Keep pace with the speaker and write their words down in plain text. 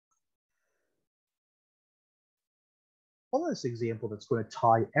one last example that's going to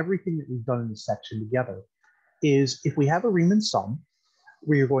tie everything that we've done in this section together is if we have a Riemann sum,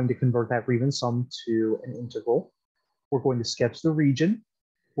 we are going to convert that Riemann sum to an integral. We're going to sketch the region.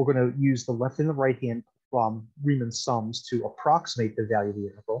 We're going to use the left and the right hand from Riemann sums to approximate the value of the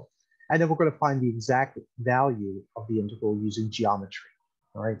integral. And then we're going to find the exact value of the integral using geometry.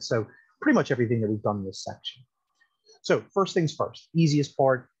 All right, so pretty much everything that we've done in this section. So first things first, easiest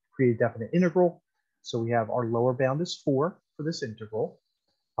part, create a definite integral. So we have our lower bound is 4 for this integral.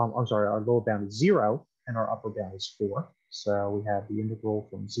 I'm sorry, our lower bound is 0 and our upper bound is 4. So we have the integral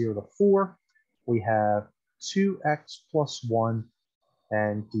from 0 to 4. We have 2x plus 1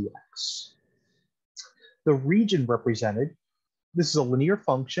 and dx. The region represented, this is a linear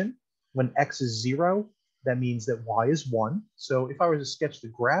function. When x is 0, that means that y is 1. So if I were to sketch the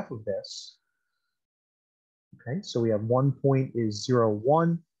graph of this, okay, so we have 1 point is 0,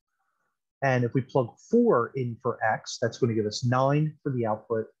 1. And if we plug 4 in for x, that's going to give us 9 for the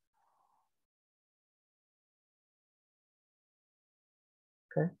output.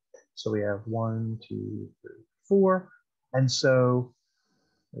 Okay, so we have 1, 2, 3, 4. And so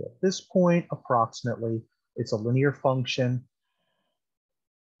at this point, approximately, it's a linear function.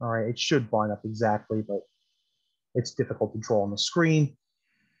 All right, it should line up exactly, but it's difficult to draw on the screen.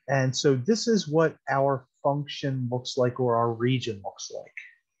 And so this is what our function looks like, or our region looks like,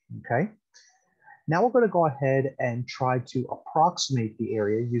 okay? Now we're going to go ahead and try to approximate the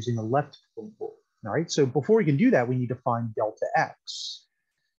area using the left point rule. All right, so before we can do that, we need to find delta x.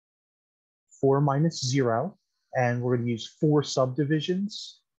 4 minus 0, and we're going to use 4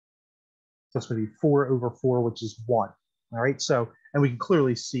 subdivisions. So it's going to be 4 over 4, which is 1. All right, so, and we can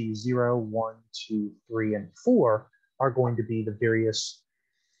clearly see 0, 1, 2, 3, and 4 are going to be the various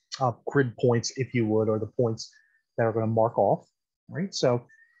grid points, if you would, or the points that are going to mark off. All right, so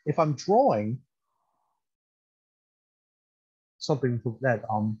if I'm drawing something that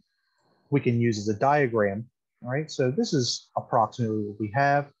we can use as a diagram, all right, so this is approximately what we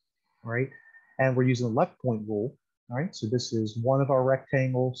have, all right, and we're using the left point rule, all right, so this is one of our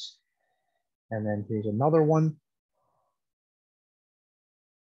rectangles, and then here's another one,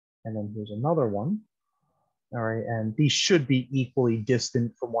 and then here's another one. All right, and these should be equally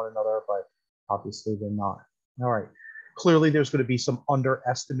distant from one another, but obviously they're not. All right, clearly there's going to be some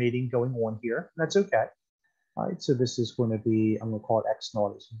underestimating going on here. That's okay. All right, so this is going to be, I'm going to call it x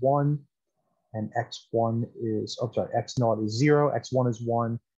naught is 1, and x1 is, oh, sorry, x naught is 0, x1 is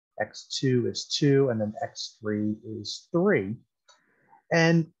 1, x2 is 2, and then x3 is 3.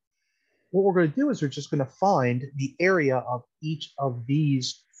 And what we're going to do is we're just going to find the area of each of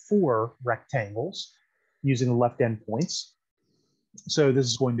these 4 rectangles using the left endpoints. So this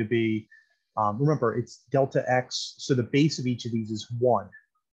is going to be, remember, it's delta x, so the base of each of these is 1.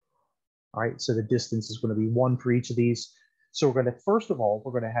 All right, so the distance is going to be 1 for each of these. So we're going to, first of all,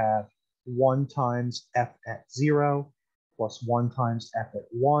 we're going to have 1 times f at 0 plus 1 times f at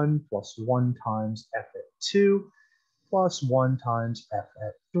 1 plus 1 times f at 2 plus 1 times f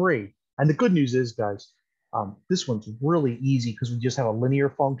at 3. And the good news is, guys, this one's really easy because we just have a linear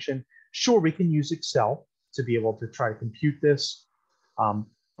function. Sure, we can use Excel to be able to try to compute this,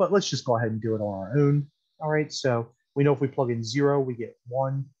 but let's just go ahead and do it on our own. All right, so we know if we plug in 0, we get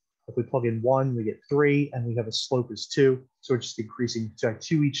 1. If we plug in 1, we get 3, and we have a slope is 2. So we're just increasing to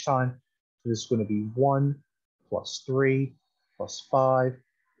 2 each time. So this is going to be 1 plus 3 plus 5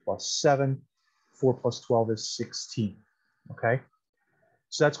 plus 7. 4 plus 12 is 16. Okay,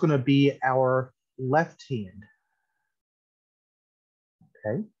 so that's going to be our left hand.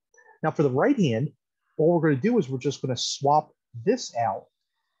 Okay, now for the right hand, what we're going to do is we're just going to swap this out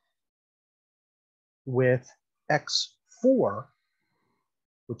with x4,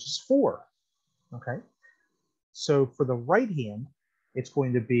 which is 4. Okay, so for the right hand, it's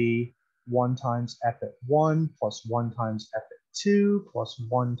going to be 1 times f at 1 plus 1 times f at 2 plus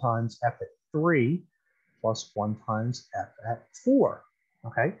 1 times f at 3 plus 1 times f at 4.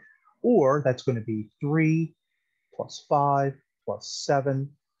 Okay, or that's going to be 3 plus 5 plus 7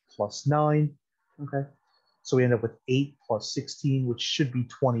 plus 9. Okay, so we end up with 8 plus 16, which should be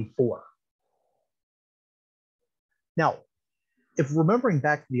 24. Now, if remembering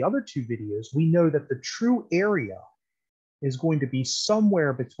back to the other 2 videos, we know that the true area is going to be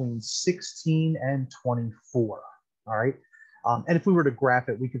somewhere between 16 and 24. All right, and if we were to graph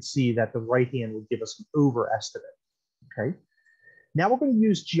it, we could see that the right hand would give us an overestimate. Okay, now we're going to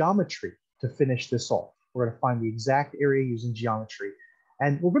use geometry to finish this off. We're going to find the exact area using geometry,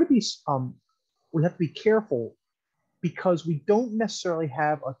 and we're going to be we have to be careful because we don't necessarily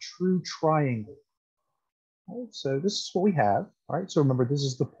have a true triangle. All right, so this is what we have. All right, so remember, this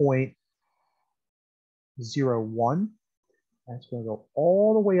is the point 0, 1. And it's going to go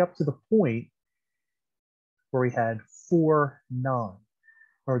all the way up to the point where we had 4, 9.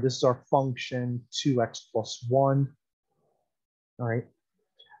 Or this is our function 2x plus 1. All right.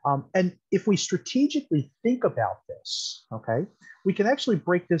 And if we strategically think about this, okay, we can actually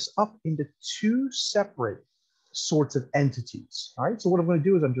break this up into 2 separate sorts of entities. All right. So what I'm going to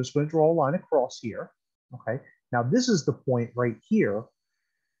do is I'm just going to draw a line across here. Okay. Now this is the point right here,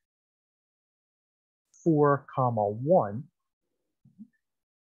 4, 1.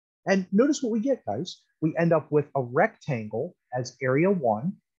 And notice what we get, guys. We end up with a rectangle as area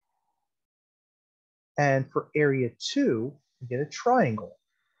 1. And for area 2, we get a triangle.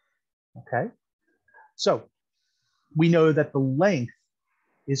 Okay. So we know that the length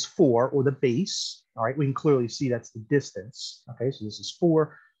is 4, or the base. All right. We can clearly see that's the distance. Okay. So this is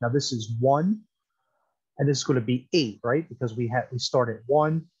 4. Now this is 1. And this is going to be 8, right? Because we start at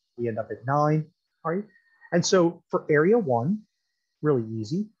 1, we end up at 9. All right. And so for area 1, really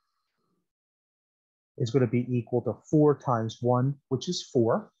easy, is going to be equal to 4 times 1, which is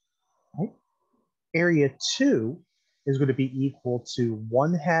 4. Right? Area 2 is going to be equal to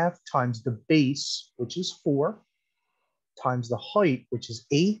 1/2 times the base, which is 4, times the height, which is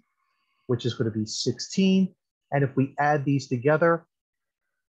 8, which is going to be 16. And if we add these together,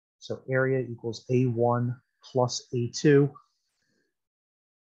 so area equals A1 plus A2.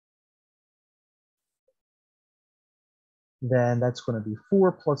 Then that's going to be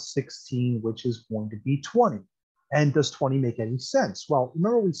 4 plus 16, which is going to be 20. And does 20 make any sense? Well,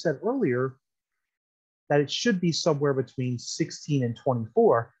 remember we said earlier that it should be somewhere between 16 and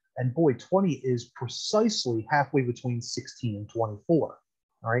 24. And boy, 20 is precisely halfway between 16 and 24.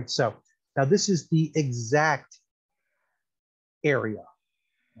 All right, so now this is the exact area,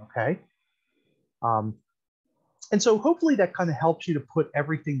 okay? And so hopefully that kind of helps you to put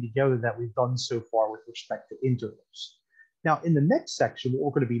everything together that we've done so far with respect to integrals. Now, in the next section, what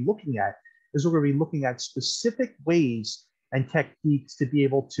we're going to be looking at is we're going to be looking at specific ways and techniques to be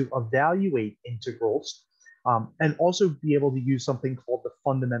able to evaluate integrals, and also be able to use something called the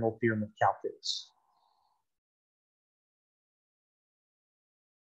fundamental theorem of calculus.